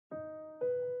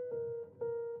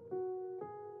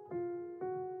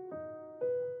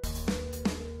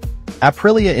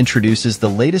Aprilia introduces the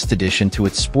latest addition to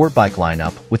its sport bike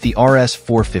lineup with the RS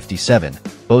 457,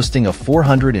 boasting a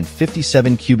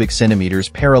 457 cubic centimeters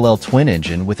parallel twin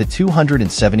engine with a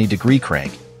 270-degree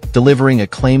crank, delivering a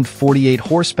claimed 48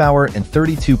 horsepower and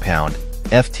 32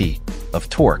 pound-ft of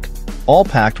torque, all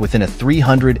packed within a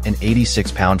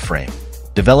 386-pound frame.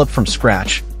 Developed from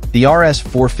scratch, the RS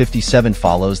 457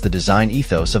 follows the design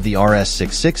ethos of the RS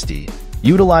 660,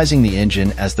 utilizing the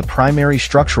engine as the primary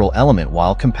structural element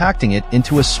while compacting it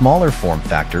into a smaller form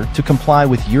factor to comply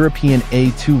with European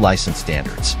A2 license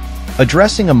standards.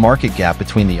 Addressing a market gap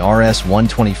between the RS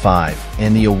 125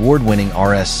 and the award-winning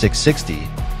RS 660,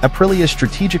 Aprilia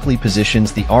strategically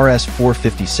positions the RS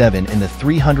 457 in the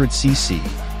 300cc,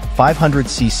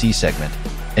 500cc segment,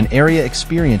 an area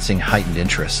experiencing heightened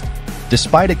interest.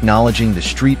 Despite acknowledging the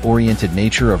street-oriented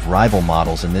nature of rival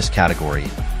models in this category,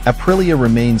 Aprilia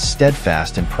remains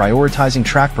steadfast in prioritizing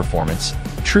track performance,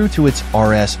 true to its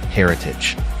RS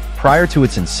heritage. Prior to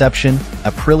its inception,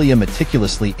 Aprilia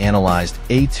meticulously analyzed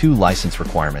A2 license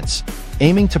requirements,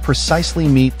 aiming to precisely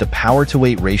meet the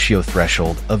power-to-weight ratio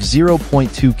threshold of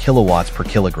 0.2 kilowatts per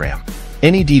kilogram.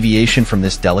 Any deviation from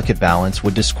this delicate balance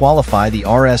would disqualify the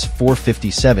RS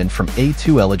 457 from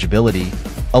A2 eligibility,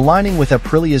 aligning with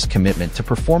Aprilia's commitment to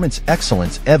performance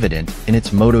excellence evident in its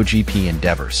MotoGP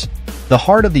endeavors. The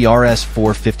heart of the RS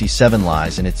 457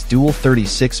 lies in its dual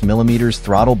 36mm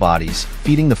throttle bodies,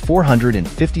 feeding the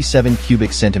 457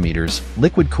 cubic centimeters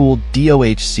liquid-cooled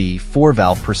DOHC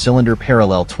 4-valve per-cylinder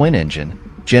parallel twin engine,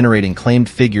 generating claimed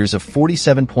figures of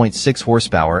 47.6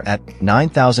 horsepower at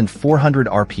 9,400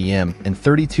 RPM and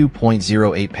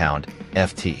 32.08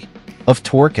 pound-ft of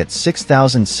torque at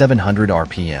 6,700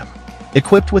 RPM.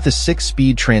 Equipped with a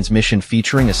 6-speed transmission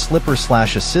featuring a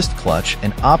slipper/assist clutch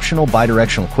and optional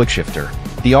bidirectional quickshifter,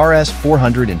 the RS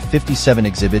 457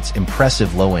 exhibits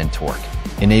impressive low-end torque,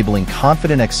 enabling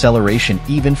confident acceleration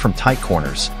even from tight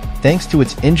corners, thanks to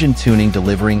its engine tuning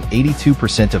delivering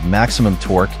 82% of maximum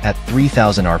torque at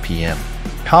 3,000 RPM.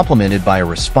 Complemented by a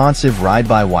responsive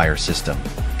ride-by-wire system,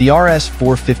 the RS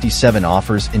 457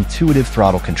 offers intuitive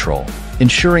throttle control,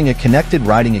 ensuring a connected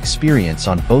riding experience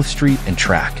on both street and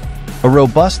track. A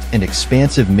robust and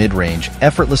expansive mid-range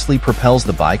effortlessly propels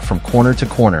the bike from corner to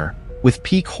corner, with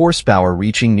peak horsepower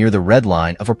reaching near the red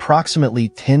line of approximately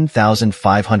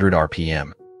 10,500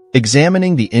 RPM.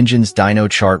 Examining the engine's dyno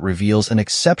chart reveals an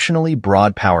exceptionally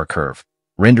broad power curve,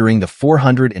 rendering the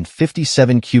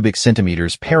 457 cubic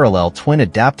centimeters parallel twin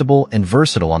adaptable and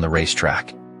versatile on the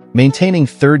racetrack. Maintaining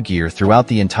third gear throughout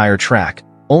the entire track,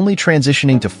 only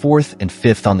transitioning to fourth and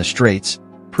fifth on the straights,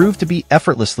 proved to be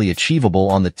effortlessly achievable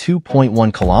on the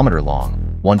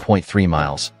 2.1-kilometer-long, 1.3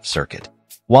 miles, circuit.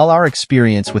 While our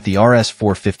experience with the RS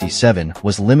 457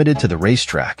 was limited to the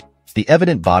racetrack, the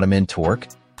evident bottom-end torque,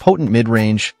 potent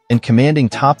mid-range, and commanding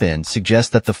top-end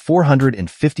suggest that the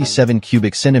 457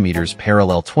 cubic centimeters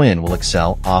parallel twin will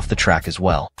excel off the track as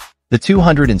well. The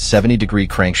 270-degree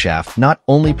crankshaft not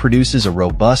only produces a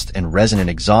robust and resonant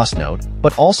exhaust note,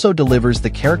 but also delivers the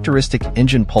characteristic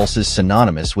engine pulses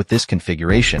synonymous with this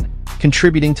configuration,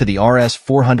 contributing to the RS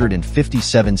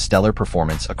 457's stellar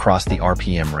performance across the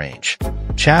RPM range.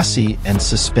 Chassis and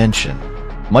suspension.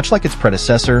 Much like its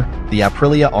predecessor, the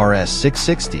Aprilia RS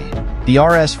 660, the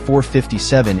RS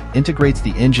 457 integrates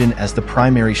the engine as the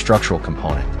primary structural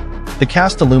component. The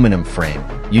cast aluminum frame,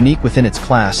 unique within its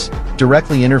class,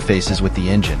 directly interfaces with the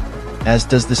engine, as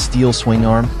does the steel swing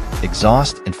arm,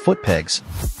 exhaust, and foot pegs,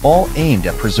 all aimed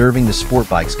at preserving the sport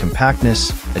bike's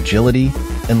compactness, agility,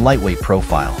 and lightweight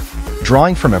profile.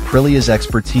 Drawing from Aprilia's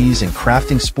expertise in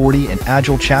crafting sporty and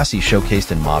agile chassis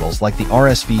showcased in models like the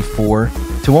RSV4,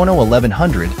 Tuono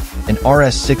 1100, and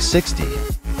RS 660,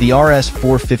 the RS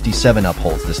 457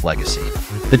 upholds this legacy.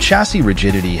 The chassis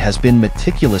rigidity has been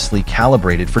meticulously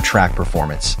calibrated for track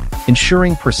performance,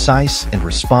 ensuring precise and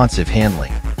responsive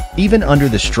handling. Even under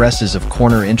the stresses of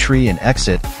corner entry and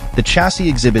exit, the chassis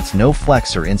exhibits no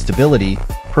flex or instability,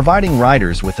 providing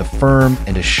riders with a firm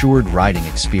and assured riding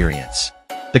experience.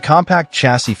 The compact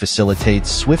chassis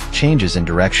facilitates swift changes in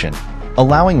direction,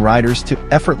 allowing riders to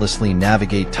effortlessly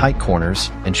navigate tight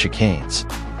corners and chicanes.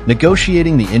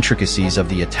 Negotiating the intricacies of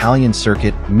the Italian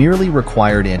circuit merely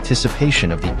required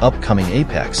anticipation of the upcoming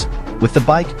apex, with the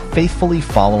bike faithfully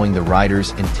following the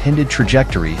rider's intended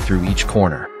trajectory through each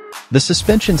corner. The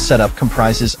suspension setup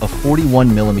comprises a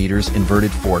 41mm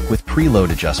inverted fork with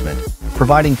preload adjustment,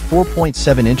 providing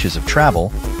 4.7 inches of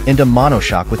travel, and a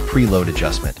monoshock with preload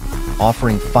adjustment,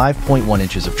 offering 5.1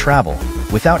 inches of travel,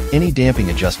 without any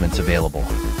damping adjustments available.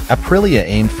 Aprilia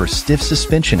aimed for stiff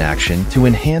suspension action to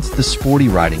enhance the sporty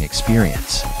riding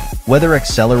experience. Whether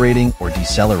accelerating or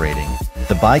decelerating,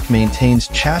 the bike maintains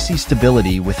chassis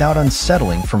stability without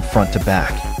unsettling from front to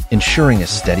back, ensuring a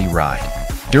steady ride.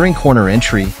 During corner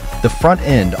entry, the front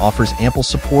end offers ample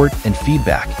support and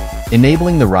feedback,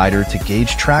 enabling the rider to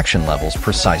gauge traction levels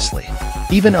precisely.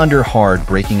 Even under hard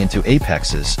braking into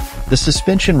apexes, the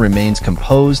suspension remains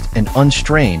composed and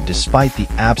unstrained despite the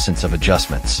absence of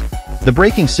adjustments. The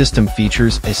braking system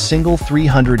features a single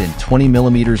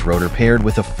 320mm rotor paired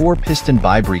with a 4-piston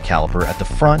bi-brake caliper at the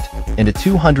front and a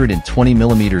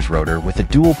 220mm rotor with a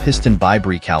dual-piston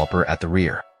bi-brake caliper at the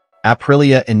rear.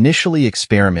 Aprilia initially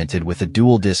experimented with a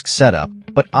dual-disc setup,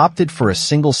 but opted for a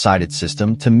single-sided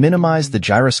system to minimize the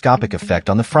gyroscopic effect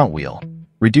on the front wheel,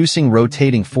 reducing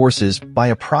rotating forces by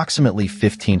approximately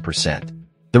 15%.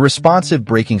 The responsive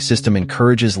braking system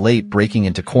encourages late braking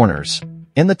into corners,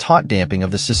 and the taut damping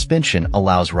of the suspension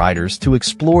allows riders to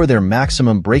explore their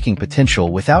maximum braking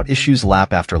potential without issues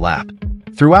lap after lap.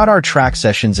 Throughout our track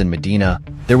sessions in Medina,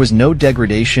 there was no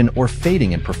degradation or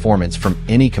fading in performance from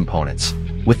any components,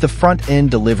 with the front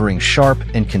end delivering sharp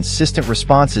and consistent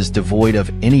responses devoid of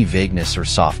any vagueness or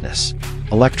softness.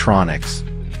 Electronics.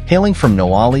 Hailing from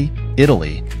Noali,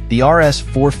 Italy, the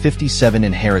RS457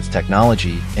 inherits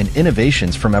technology and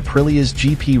innovations from Aprilia's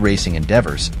GP racing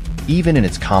endeavors, even in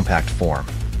its compact form.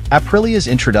 Aprilia's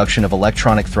introduction of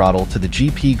electronic throttle to the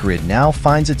GP grid now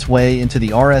finds its way into the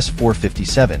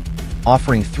RS457,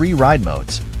 offering 3 ride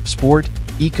modes: Sport,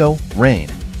 Eco, Rain,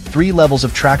 3 levels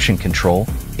of traction control,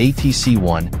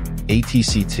 ATC1,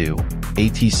 ATC2,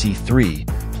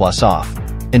 ATC3, plus off,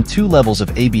 and 2 levels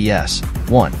of ABS,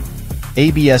 1.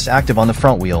 ABS active on the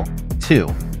front wheel, 2.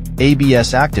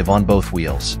 ABS active on both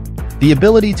wheels. The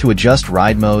ability to adjust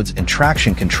ride modes and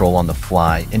traction control on the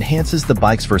fly enhances the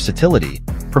bike's versatility,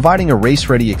 providing a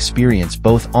race-ready experience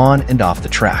both on and off the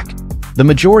track. The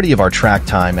majority of our track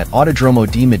time at Autodromo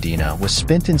di Medina was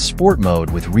spent in sport mode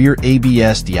with rear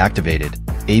ABS deactivated,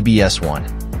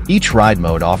 ABS1. Each ride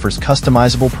mode offers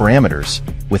customizable parameters,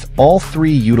 with all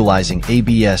 3 utilizing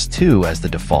ABS2 as the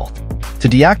default. To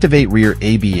deactivate rear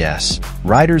ABS,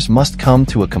 riders must come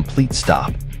to a complete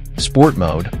stop. Sport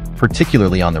mode,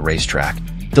 particularly on the racetrack,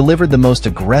 delivered the most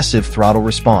aggressive throttle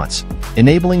response,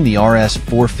 enabling the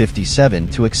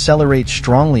RS457 to accelerate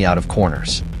strongly out of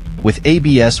corners. With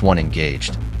ABS1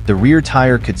 engaged, the rear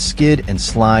tire could skid and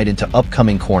slide into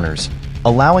upcoming corners,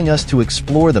 allowing us to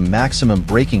explore the maximum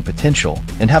braking potential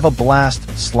and have a blast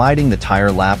sliding the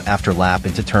tire lap after lap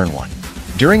into turn 1.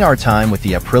 During our time with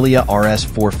the Aprilia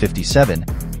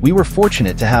RS457, we were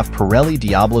fortunate to have Pirelli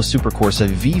Diablo Supercorsa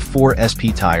V4 SP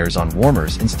tires on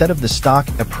warmers instead of the stock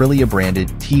Aprilia-branded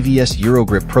TVS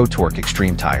Eurogrip Pro Torque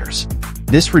Extreme tires.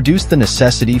 This reduced the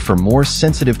necessity for more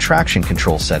sensitive traction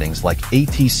control settings like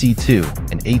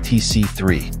ATC2 and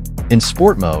ATC3. In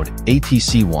sport mode,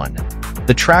 ATC1,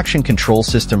 the traction control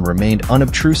system remained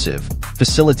unobtrusive,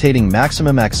 facilitating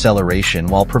maximum acceleration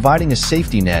while providing a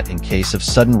safety net in case of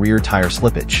sudden rear tire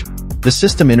slippage. The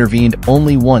system intervened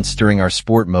only once during our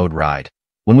sport mode ride,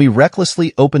 when we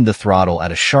recklessly opened the throttle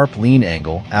at a sharp lean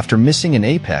angle after missing an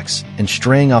apex and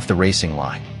straying off the racing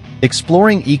line.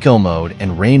 Exploring Eco mode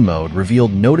and Rain mode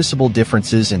revealed noticeable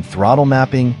differences in throttle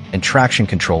mapping and traction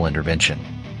control intervention.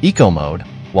 Eco mode,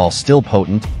 while still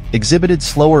potent, exhibited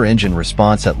slower engine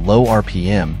response at low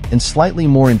RPM and slightly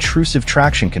more intrusive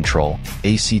traction control,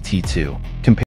 ACT2, compared